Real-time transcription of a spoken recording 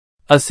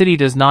A city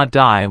does not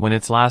die when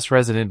its last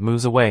resident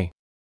moves away.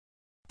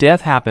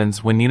 Death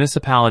happens when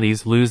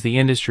municipalities lose the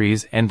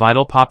industries and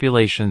vital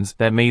populations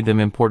that made them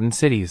important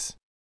cities,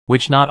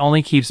 which not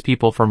only keeps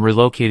people from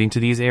relocating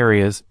to these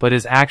areas but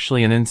is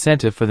actually an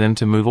incentive for them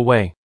to move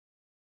away.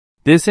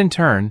 This in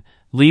turn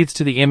leads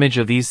to the image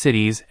of these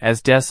cities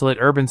as desolate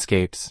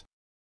urbanscapes.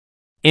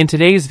 In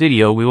today's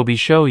video we will be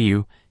showing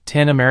you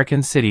 10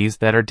 American cities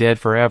that are dead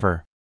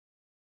forever.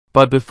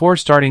 But before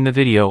starting the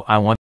video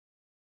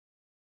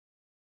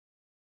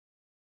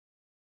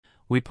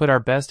we put our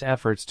best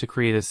efforts to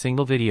create a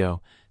single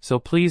video, so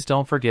please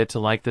don't forget to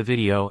like the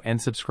video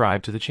and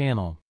subscribe to the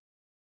channel.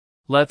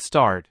 Let's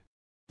start.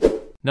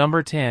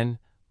 Number 10,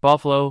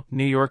 Buffalo,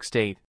 New York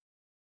State.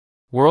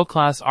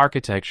 World-class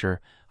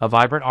architecture, a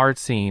vibrant art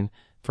scene,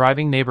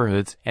 thriving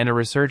neighborhoods, and a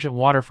resurgent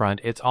waterfront,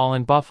 it's all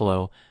in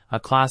Buffalo, a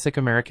classic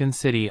American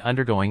city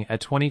undergoing a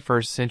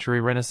 21st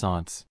century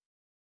renaissance.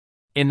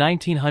 In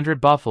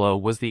 1900, Buffalo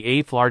was the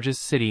 8th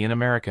largest city in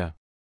America.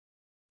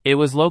 It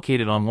was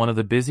located on one of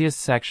the busiest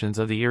sections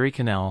of the Erie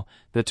Canal,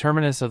 the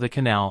terminus of the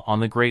canal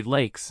on the Great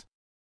Lakes.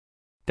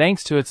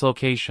 Thanks to its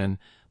location,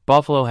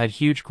 Buffalo had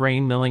huge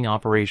grain milling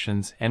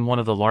operations and one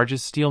of the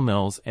largest steel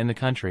mills in the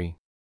country.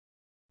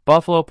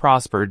 Buffalo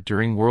prospered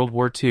during World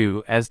War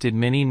II, as did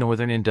many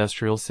northern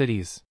industrial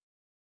cities.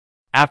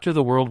 After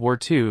the World War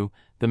II,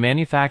 the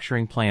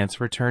manufacturing plants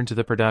returned to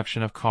the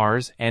production of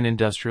cars and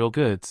industrial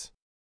goods.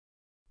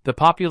 The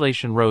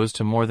population rose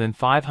to more than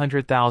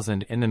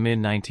 500,000 in the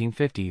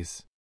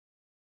mid-1950s.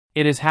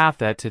 It is half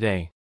that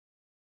today.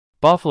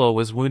 Buffalo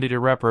was wounded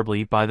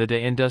irreparably by the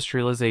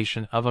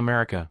deindustrialization of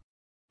America.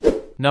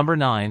 Number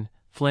 9,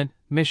 Flint,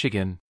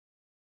 Michigan.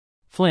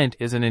 Flint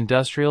is an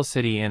industrial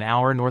city an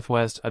hour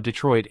northwest of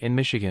Detroit in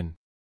Michigan.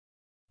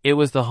 It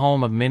was the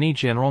home of many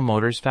General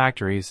Motors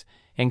factories,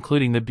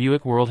 including the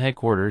Buick World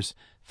Headquarters.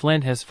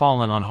 Flint has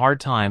fallen on hard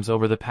times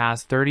over the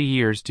past 30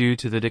 years due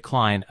to the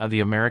decline of the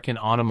American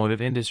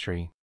automotive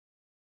industry,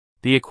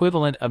 the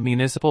equivalent of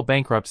municipal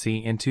bankruptcy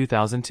in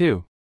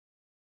 2002.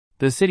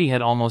 The city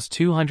had almost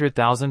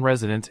 200,000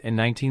 residents in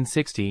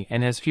 1960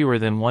 and has fewer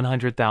than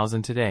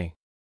 100,000 today.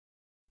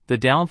 The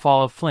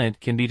downfall of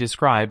Flint can be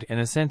described in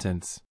a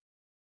sentence.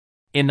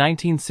 In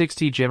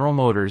 1960, General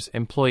Motors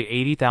employed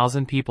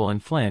 80,000 people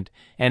in Flint,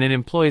 and it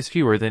employs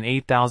fewer than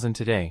 8,000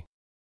 today.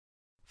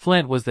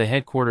 Flint was the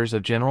headquarters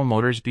of General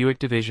Motors' Buick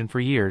division for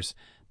years,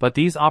 but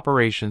these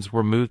operations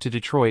were moved to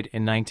Detroit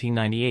in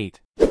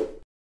 1998.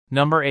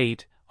 Number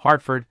 8,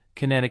 Hartford,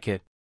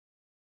 Connecticut.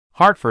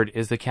 Hartford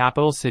is the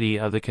capital city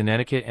of the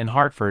Connecticut, and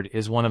Hartford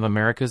is one of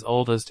America's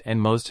oldest and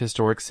most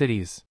historic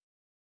cities.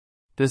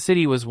 The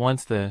city was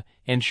once the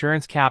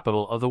insurance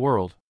capital of the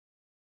world.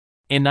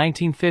 In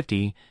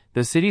 1950,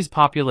 the city's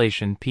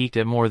population peaked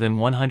at more than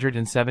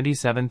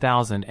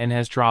 177,000 and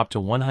has dropped to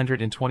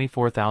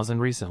 124,000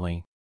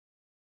 recently.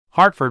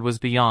 Hartford was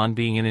beyond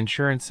being an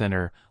insurance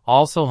center,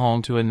 also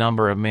home to a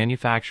number of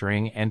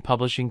manufacturing and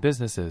publishing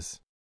businesses.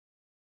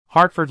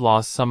 Hartford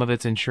lost some of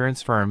its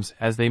insurance firms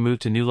as they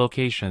moved to new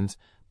locations,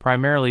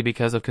 primarily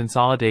because of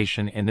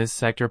consolidation in this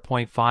sector.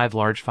 5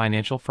 large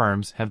financial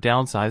firms have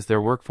downsized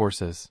their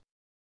workforces.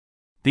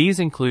 These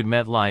include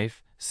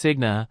MetLife,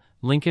 Cigna,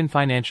 Lincoln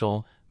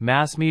Financial,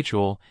 Mass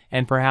Mutual,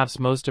 and perhaps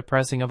most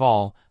depressing of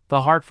all,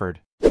 The Hartford.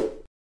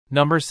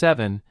 Number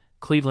 7,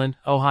 Cleveland,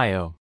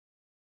 Ohio.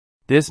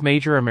 This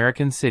major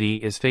American city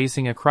is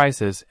facing a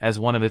crisis as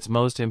one of its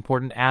most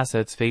important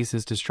assets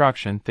faces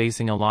destruction,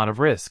 facing a lot of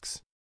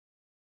risks.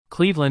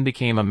 Cleveland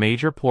became a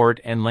major port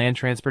and land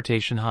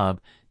transportation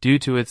hub due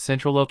to its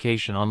central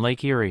location on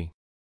Lake Erie.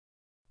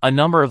 A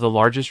number of the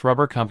largest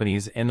rubber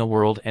companies in the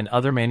world and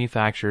other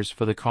manufacturers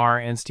for the car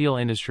and steel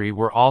industry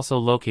were also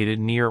located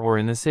near or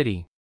in the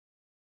city.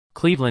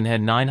 Cleveland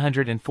had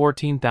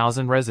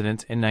 914,000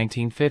 residents in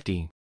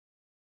 1950.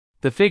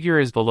 The figure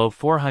is below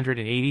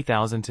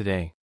 480,000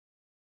 today.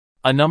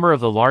 A number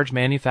of the large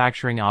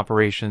manufacturing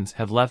operations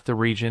have left the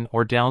region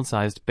or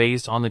downsized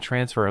based on the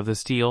transfer of the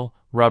steel,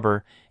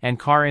 rubber, and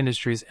car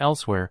industries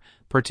elsewhere,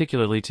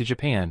 particularly to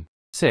Japan.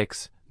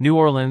 6. New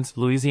Orleans,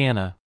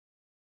 Louisiana.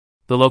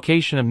 The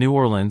location of New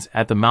Orleans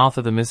at the mouth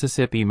of the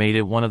Mississippi made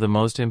it one of the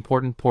most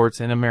important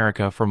ports in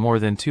America for more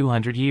than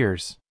 200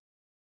 years.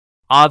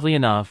 Oddly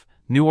enough,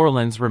 New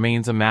Orleans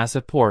remains a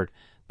massive port,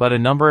 but a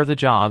number of the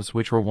jobs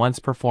which were once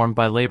performed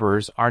by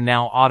laborers are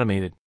now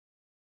automated.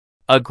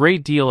 A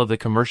great deal of the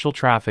commercial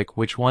traffic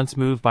which once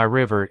moved by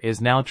river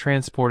is now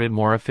transported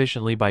more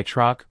efficiently by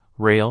truck,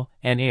 rail,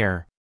 and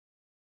air.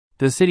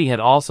 The city had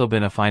also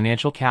been a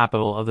financial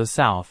capital of the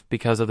South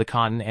because of the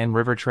cotton and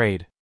river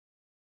trade.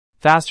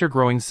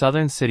 Faster-growing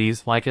southern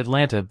cities like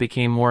Atlanta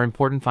became more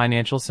important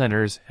financial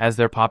centers as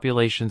their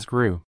populations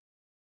grew.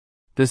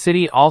 The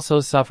city also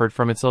suffered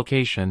from its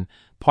location,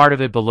 part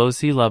of it below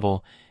sea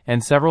level,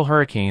 and several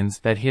hurricanes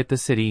that hit the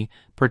city,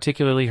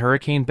 particularly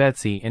Hurricane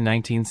Betsy in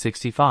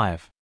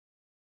 1965.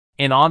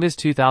 In August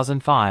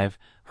 2005,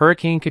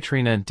 Hurricane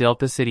Katrina dealt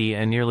the city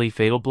a nearly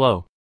fatal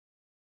blow.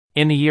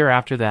 In the year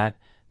after that,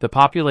 the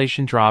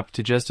population dropped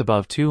to just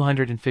above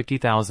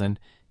 250,000,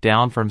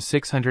 down from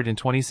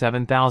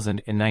 627,000 in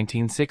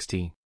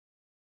 1960.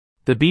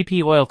 The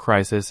BP oil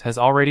crisis has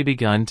already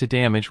begun to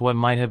damage what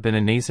might have been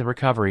a nascent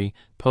recovery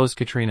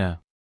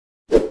post-Katrina.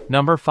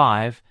 Number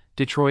 5.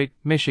 Detroit,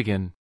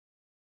 Michigan.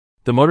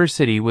 The Motor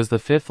City was the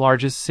fifth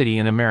largest city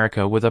in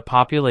America with a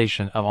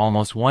population of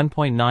almost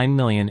 1.9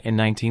 million in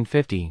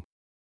 1950.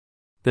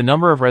 The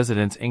number of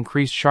residents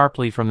increased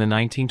sharply from the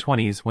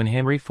 1920s when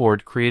Henry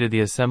Ford created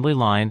the assembly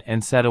line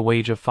and set a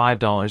wage of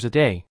 $5 a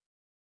day.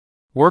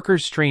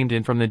 Workers streamed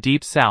in from the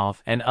Deep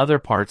South and other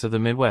parts of the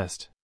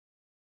Midwest.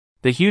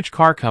 The huge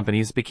car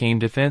companies became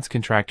defense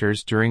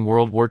contractors during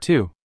World War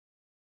II.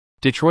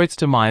 Detroit's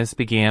demise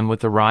began with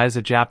the rise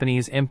of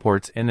Japanese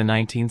imports in the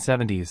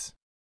 1970s.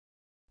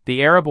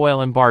 The Arab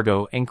oil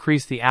embargo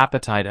increased the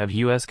appetite of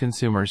U.S.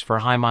 consumers for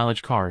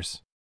high-mileage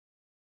cars.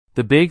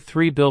 The Big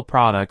Three built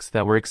products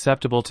that were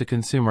acceptable to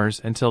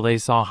consumers until they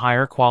saw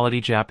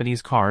higher-quality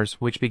Japanese cars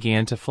which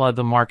began to flood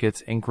the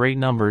markets in great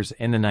numbers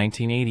in the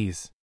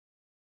 1980s.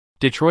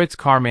 Detroit's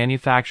car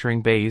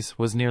manufacturing base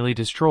was nearly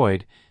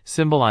destroyed,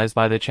 symbolized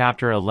by the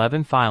Chapter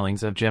 11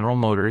 filings of General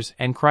Motors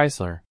and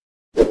Chrysler.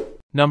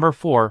 Number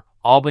 4.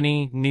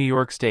 Albany, New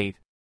York State.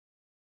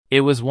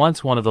 It was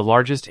once one of the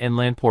largest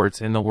inland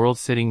ports in the world,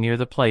 sitting near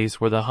the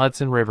place where the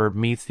Hudson River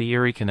meets the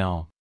Erie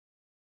Canal.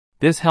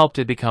 This helped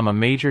it become a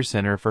major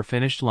center for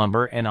finished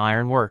lumber and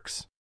iron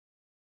works.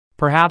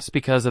 Perhaps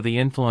because of the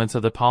influence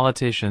of the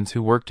politicians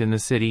who worked in the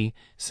city,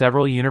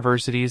 several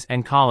universities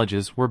and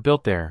colleges were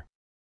built there.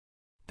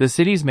 The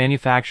city's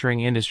manufacturing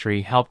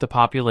industry helped the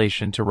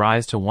population to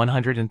rise to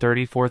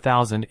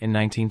 134,000 in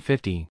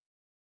 1950.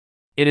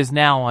 It is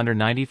now under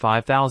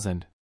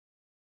 95,000.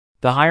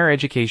 The higher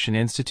education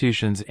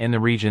institutions in the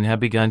region have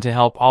begun to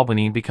help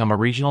Albany become a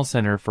regional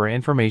center for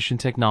information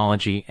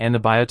technology and the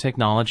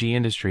biotechnology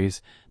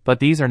industries, but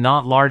these are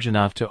not large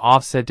enough to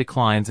offset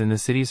declines in the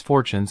city's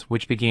fortunes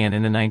which began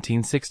in the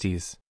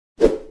 1960s.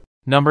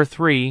 Number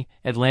 3.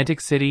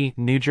 Atlantic City,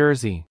 New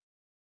Jersey.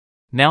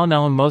 Now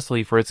known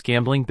mostly for its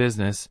gambling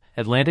business,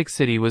 Atlantic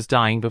City was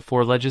dying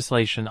before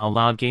legislation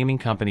allowed gaming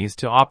companies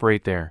to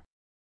operate there.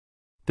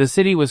 The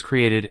city was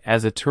created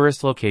as a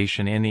tourist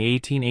location in the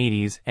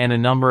 1880s and a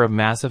number of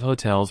massive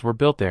hotels were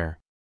built there.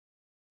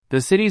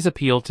 The city's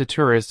appeal to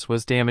tourists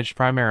was damaged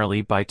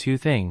primarily by two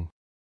things.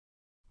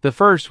 The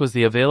first was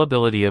the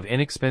availability of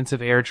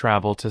inexpensive air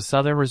travel to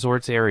southern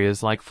resorts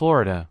areas like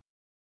Florida.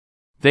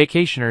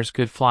 Vacationers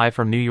could fly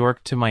from New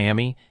York to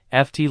Miami,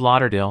 Fort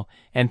Lauderdale,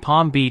 and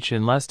Palm Beach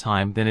in less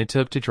time than it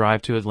took to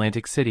drive to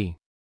Atlantic City.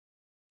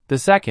 The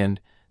second,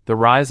 the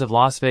rise of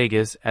Las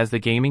Vegas as the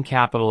gaming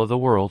capital of the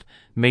world,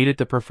 made it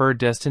the preferred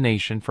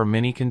destination for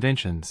many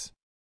conventions.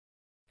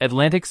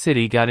 Atlantic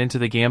City got into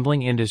the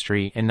gambling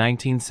industry in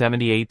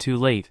 1978 too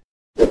late.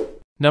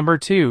 Number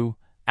 2.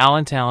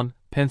 Allentown,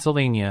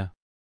 Pennsylvania.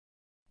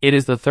 It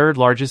is the third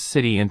largest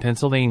city in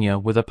Pennsylvania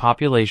with a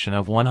population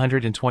of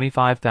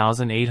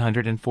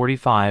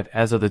 125,845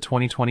 as of the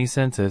 2020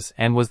 census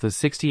and was the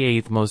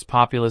 68th most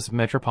populous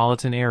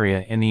metropolitan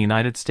area in the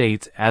United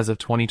States as of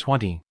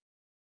 2020.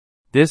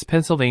 This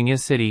Pennsylvania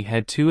city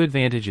had two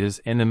advantages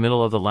in the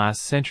middle of the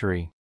last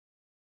century.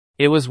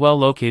 It was well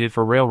located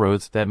for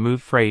railroads that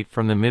moved freight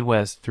from the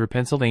Midwest through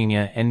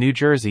Pennsylvania and New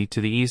Jersey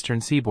to the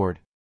eastern seaboard.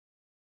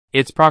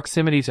 Its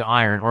proximity to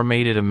iron ore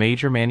made it a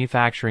major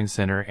manufacturing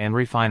center and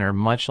refiner,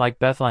 much like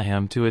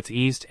Bethlehem to its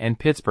east and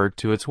Pittsburgh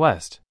to its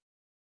west.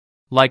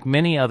 Like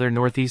many other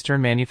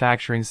northeastern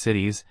manufacturing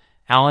cities,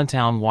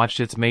 Allentown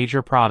watched its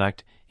major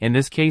product, in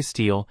this case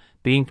steel,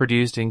 being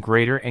produced in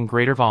greater and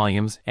greater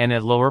volumes and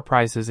at lower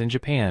prices in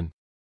Japan.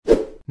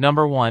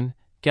 Number 1.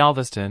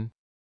 Galveston,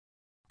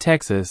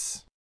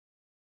 Texas.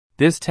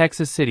 This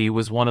Texas city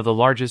was one of the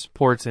largest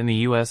ports in the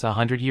U.S.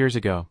 100 years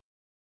ago.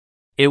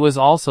 It was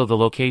also the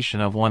location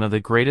of one of the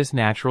greatest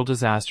natural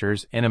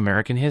disasters in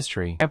American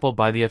history, hampered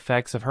by the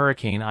effects of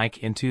Hurricane Ike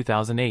in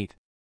 2008.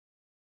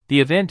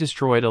 The event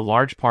destroyed a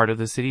large part of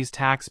the city's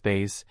tax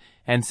base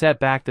and set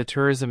back the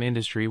tourism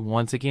industry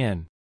once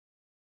again.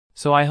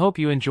 So I hope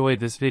you enjoyed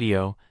this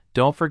video.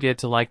 Don't forget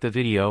to like the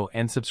video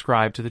and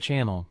subscribe to the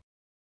channel.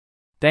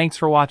 Thanks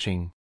for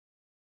watching.